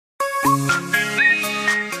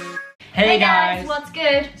Hey guys, what's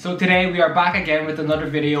good? So today we are back again with another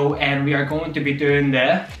video and we are going to be doing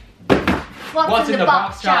the What's in the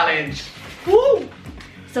box challenge. Woo!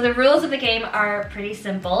 So the rules of the game are pretty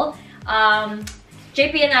simple.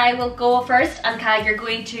 JP and I will go first, and Kai, you're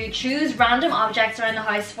going to choose random objects around the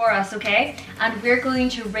house for us, okay? And we're going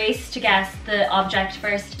to race to guess the object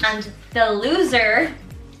first, and the loser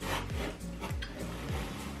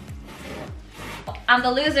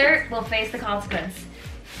will face the consequence.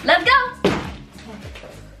 Let's go!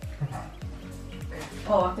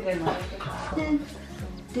 Oh, I think I know.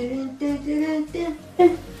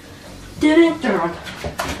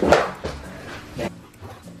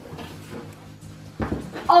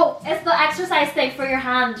 Oh, it's the exercise thing for your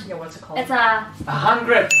hand. Yeah, what's it called? It's a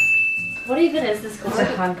 100. what even is this called?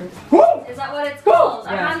 It's 100. Woo! Is that what it's called?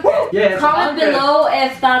 Yeah. 100. Yeah, it's Comment 100. below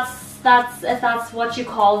if that's what you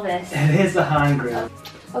call this. It is 100.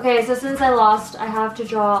 Okay, so since I lost, I have to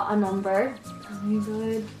draw a number. Oh my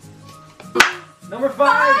god. Number 5.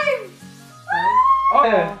 Oh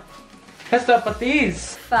yeah. Let's start with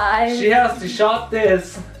these. 5. She has to shot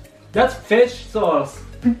this. That's fish sauce.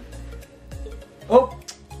 Oh.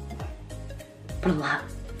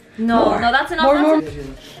 No, no, that's enough. More.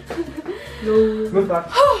 Move back.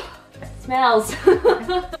 Smells.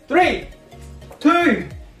 3, 2,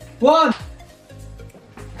 1.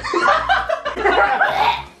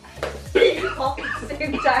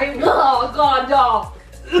 Same time. Oh god, no.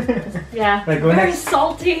 Yeah. Right, go Very next.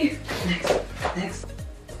 salty. Next.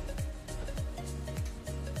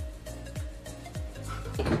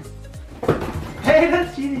 Hey,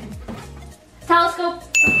 that's cheating. Telescope.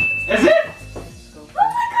 Is it? Oh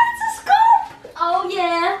my god, it's a scope. Oh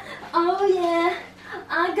yeah. Oh yeah.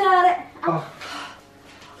 I got it. Oh.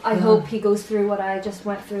 I hope he goes through what I just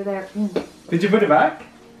went through there. Did you put it back?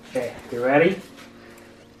 Okay, you ready?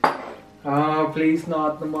 Oh, please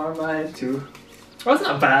not the Marmite 2. Oh, it's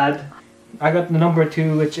not bad. I got the number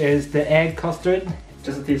 2, which is the egg custard.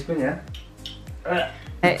 Just a teaspoon, yeah? The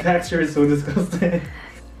texture is so disgusting.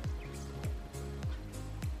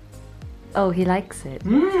 Oh, he likes it.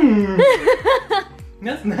 Mmm!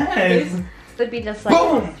 That's nice! Would be just like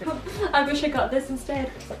Boom! I wish I got this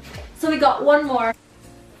instead. So we got one more.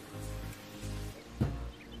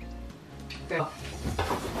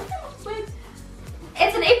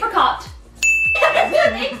 It's an apricot. It's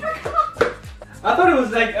an apricot. I thought it was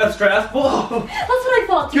like a stress ball. That's what I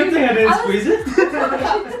thought too. Good thing I didn't squeeze it.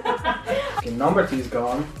 Okay, number 2's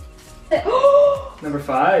gone. Number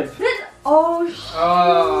 5. Oh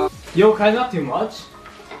shit. Yo, kind of too much.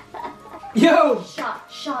 Yo! Shot,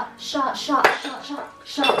 shot, shot, shot, shot, shot,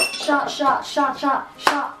 shot, shot, shot, shot, shot,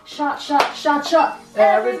 shot, shot, shot, shot, shot.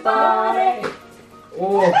 Everybody.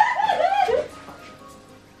 Oh.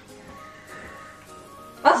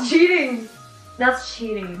 That's cheating. That's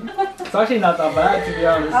cheating. It's actually not that bad, to be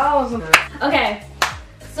honest. Okay,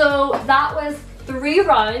 so that was 3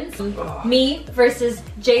 rounds. Me versus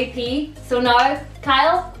JP. So now,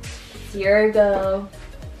 Kyle, it's your go.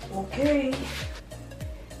 Okay.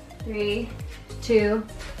 3, 2,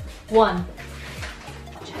 1.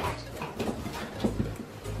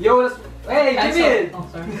 Yo, that's... Hey, give me it! Oh,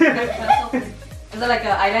 sorry. Is it like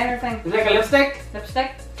an eyeliner thing? Is it like a lipstick?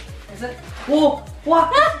 Lipstick? Is it? Whoa!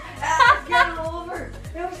 What? It's getting all over.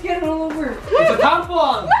 It was getting all over. It's a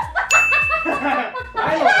tampon! I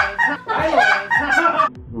know.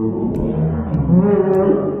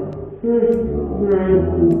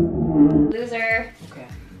 Loser. Okay.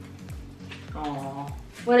 Aww.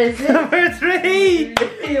 What is it? Number 3!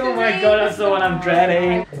 Oh my god, that's the one I'm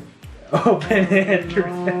dreading. Open it.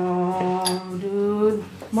 Oh, dude.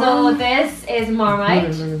 So this is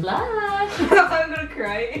Marmite. Lush. I'm gonna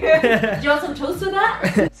cry. Do you want some toast with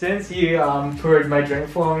that? Since you poured my drink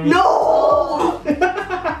for me. No!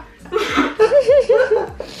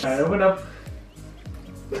 Alright, open up.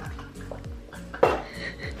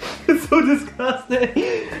 It's so disgusting.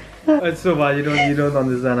 It's so bad. You don't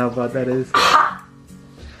understand how bad that is.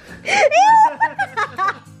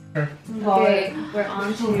 Okay, we're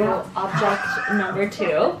on to object number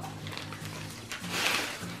 2.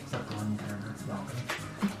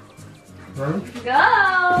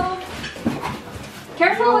 Go!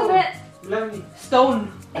 Careful with it. Let me.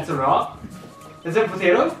 Stone. It's a rock. Is it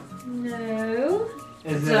potato? No.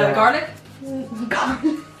 Is It's it garlic.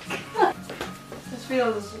 Garlic. This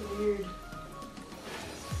feels weird.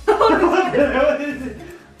 What the hell is it?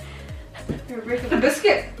 You're breaking the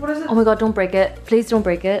biscuit. What is it? Oh my god, don't break it. Please don't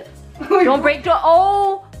break it. Don't break it.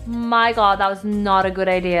 Oh my god, that was not a good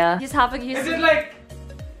idea. He's having Is it like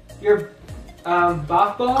your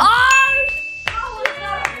bath bomb? Oh! Oh, it's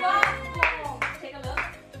not a bath bomb. Take a look.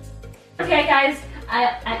 okay, guys.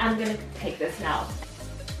 I'm gonna take this now.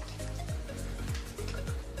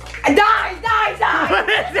 Die!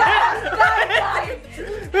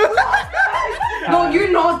 No,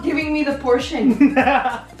 you're not giving me the portion.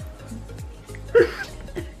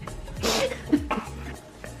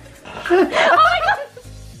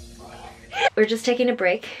 We're just taking a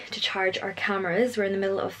break to charge our cameras. We're in the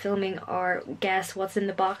middle of filming our Guess What's in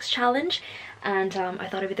the Box challenge, and I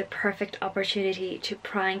thought it'd be the perfect opportunity to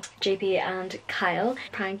prank JP and Kyle.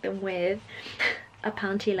 Prank them with a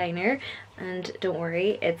panty liner, and don't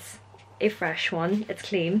worry, it's a fresh one, it's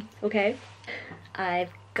clean, okay?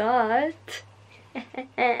 I've got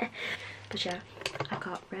but yeah, I've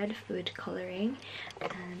got red food coloring,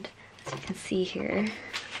 and as you can see here,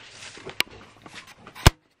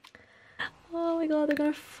 oh my god, they're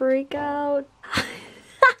gonna freak out.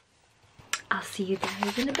 I'll see you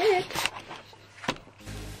guys in a bit.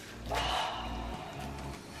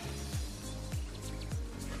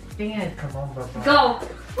 Come on, Baba. Go!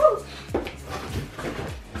 Woo.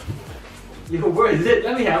 Yo, where is it?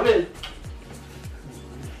 Let me have it.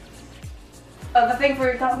 The thing for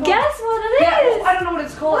your top. Guess what it is? Yeah, oh, I don't know what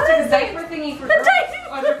it's called. What It's like a is diaper thingy for The girls. diaper.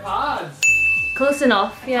 Oh, your pods. Close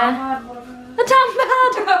enough, yeah. A A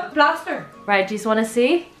tampon! plaster. Right, do you just want to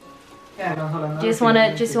see? Yeah. Hold on, Do you just want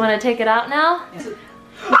to take it out now? Yes.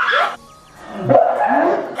 Oh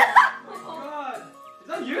god. Is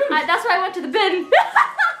that you? That's why I went to the bin. You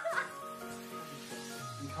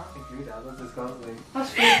can't do that. That's disgusting. That's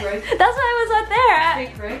fake, right? That's why I was out there.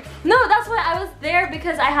 Fake, right? No, that's why I was there,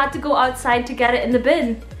 because I had to go outside to get it in the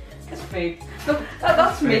bin. It's fake. Look,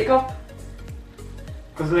 that's makeup.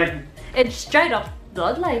 Cause like It's dried up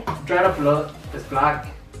blood, like. dried up blood is black.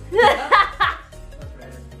 That's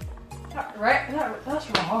red. Right? That's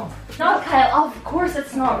wrong. Not Kyle, of course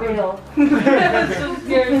it's not real. That's so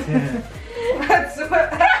scary. Yeah.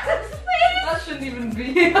 That shouldn't even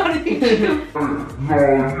be on YouTube.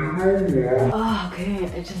 Oh, okay.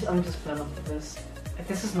 I'm just fed up with this.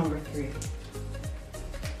 This is number 3.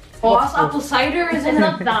 Oh, that's apple cider, It's isn't it?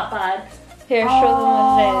 not that bad. Here, show them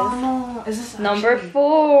what it is. No. Is this Number actually-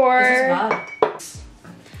 4. Is this bad?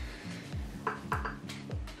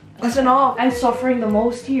 Listen up. I'm suffering the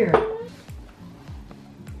most here.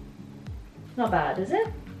 Not bad, is it?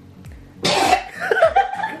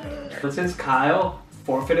 But since Kyle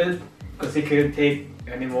forfeited because he couldn't take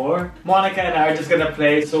anymore, Monica and I are just gonna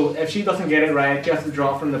play. So if she doesn't get it right, she has to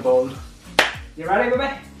draw from the bowl. You ready,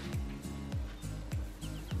 baby?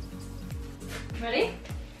 Ready?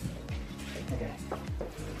 Okay.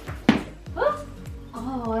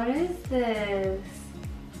 Oh, what is this?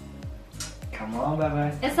 Come on,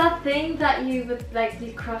 baby. It's that thing that you would like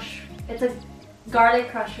you crush. It's a garlic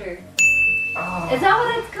crusher. Oh. Is that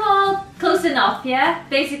what it's called? Close enough, yeah?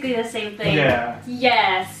 Basically the same thing. Yeah.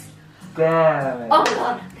 Yes. Damn it. Oh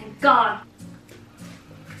god, thank god.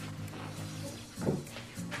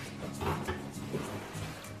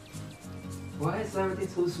 Why is everything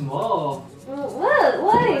so small? What?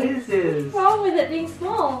 Why? What is this? What's wrong with it being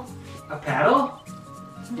small? A paddle?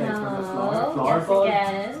 Like from the flower Guess pot?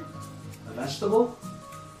 again. A vegetable?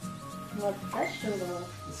 What vegetable?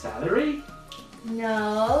 A celery?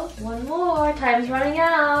 No. One more. Time's running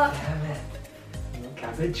out. Damn it. No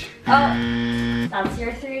cabbage? Oh. That's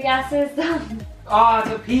your 3 guesses done. Oh, it's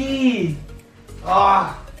a pea!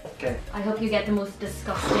 Oh. Okay. I hope you get the most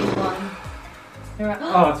disgusting one.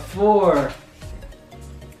 Oh, it's 4.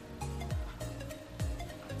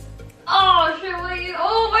 Oh, shit, wait.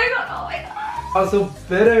 Oh my god. Oh my god. Oh, so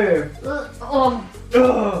bitter. Oh.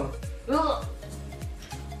 Ugh. Ugh.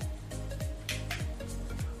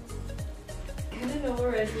 I don't know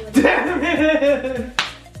already. Damn it!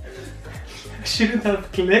 I shouldn't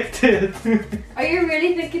have clicked it. Are you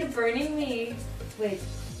really thinking of burning me? Wait,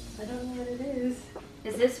 I don't know what it is.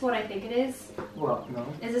 Is this what I think it is? What? No.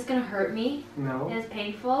 Is this gonna hurt me? No. Is it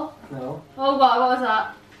painful? No. Oh god, what was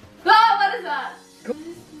that? Ah, what is that?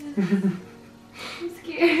 I'm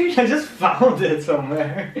scared. I just found it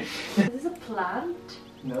somewhere. Is this a plant?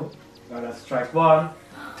 No. Oh, that's strike 1.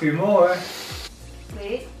 2 more.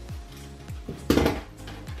 Wait.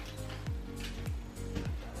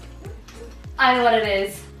 I know what it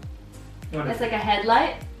is. What It's like a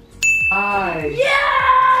headlight. Eyes.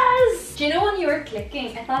 Yes! Do you know when you were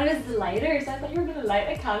clicking, I thought it was the lighter, so I thought you were gonna light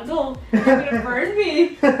a candle. You were gonna burn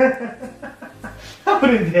me. I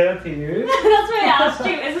wouldn't dare to you. That's why I asked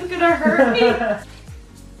you, is it gonna hurt me?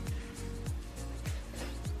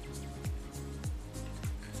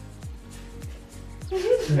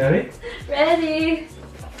 Ready? Ready.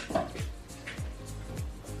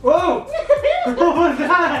 Whoa! What was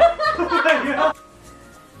that? Oh my god!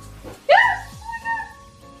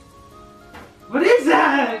 What is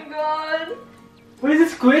that? Oh my god. What is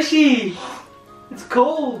it squishy? It's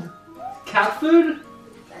cold. Cat food?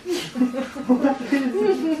 What is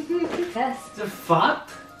it? Yes. Is it fat?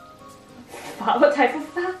 What type of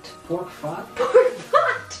fat? Pork fat? Pork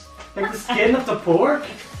fat. Like the skin of the pork?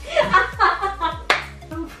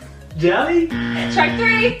 Jelly? Strike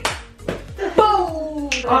 3. Boom.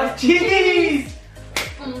 Oh, cheese!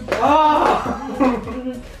 Oh!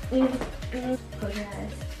 Close your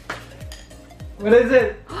eyes. What is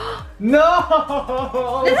it? No!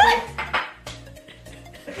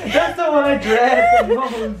 That's the one I dread the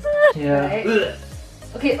most. Yeah. Right.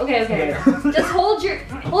 Okay. Just hold your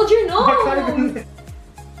nose.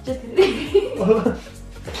 Just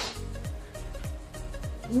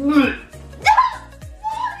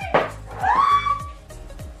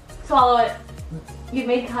swallow it. You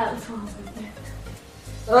made Kyle swallow it.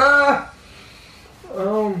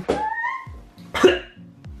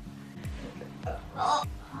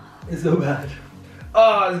 It's so bad.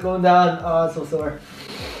 Oh, it's going down. Oh, it's so sore.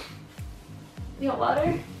 You want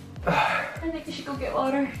water? I think you should go get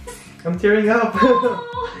water. I'm tearing up. Oh.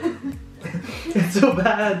 It's so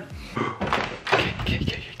bad.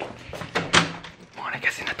 Okay.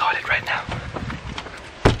 Monica's in the toilet right now.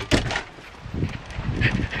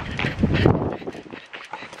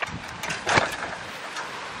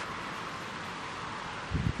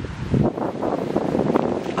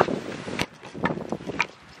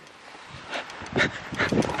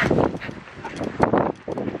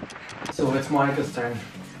 So it's Monica's turn.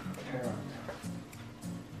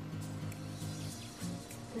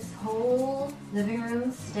 This whole living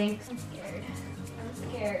room stinks. I'm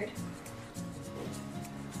scared.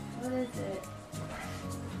 What is it?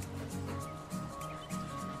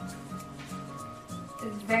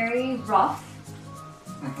 It's very rough.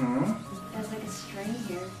 Mm-hmm. There's like a string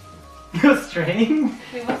here. A string?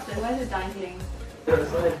 Wait, what's this? Why is it dangling?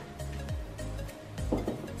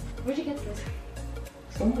 Where'd you get this?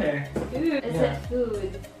 Somewhere. Food. Is it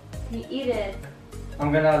food? Can you eat it?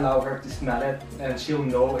 I'm gonna allow her to smell it and she'll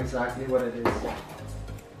know exactly what it is. Can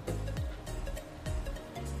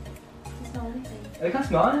you smell anything? I can't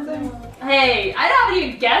smell anything? Hey, I haven't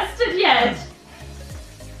even guessed it yet.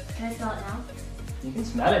 Can I smell it now? You can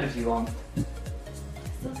smell it if you want.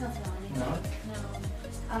 Still can't smell anything. No? No.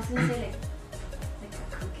 I was gonna say like a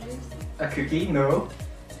cookie or something. A cookie? No.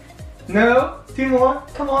 No! 2 more!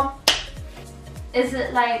 Come on! Is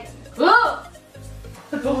it like, whoa!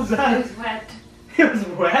 What was It that? was wet. It was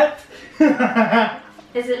wet?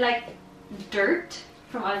 Is it like dirt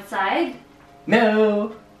from outside?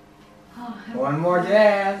 No! Oh, One more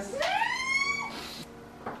guess!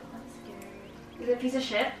 I'm scared. Is it a piece of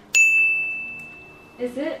shit?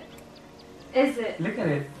 Is it? Is it? Look at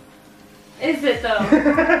it. Is it though?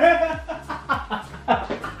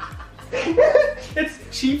 It's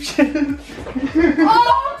cheap shit.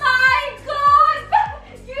 Oh my god!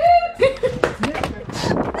 You!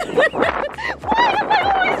 Why am I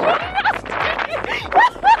always running after you?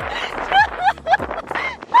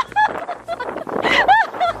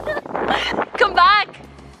 Come back!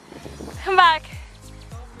 Come back!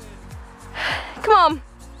 Come on!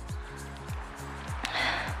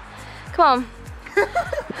 Come on!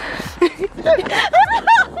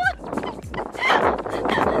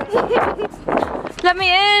 Let me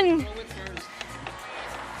in!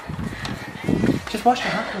 Just wash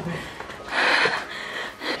your hands with it.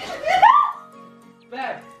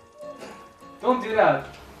 Babe, don't do that.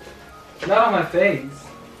 Not on my face.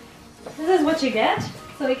 This is what you get?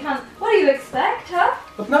 So we can't. What do you expect, huh?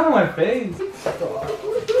 But not on my face.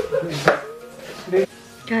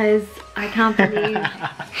 Guys, I can't believe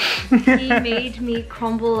he made me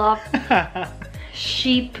crumble up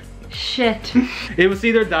sheep shit. It was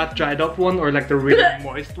either that dried up one or like the really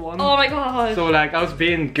moist one. Oh my god. So like I was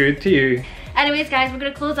being good to you. Anyways guys, we're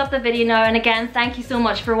gonna close up the video now, and again, thank you so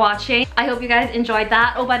much for watching. I hope you guys enjoyed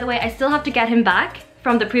that. Oh, by the way, I still have to get him back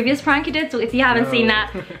from the previous prank he did, so if you haven't seen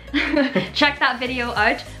that, check that video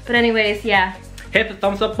out. But anyways, yeah. Hit the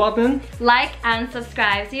thumbs up button. Like and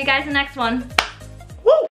subscribe. See you guys in the next one.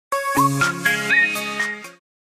 Woo!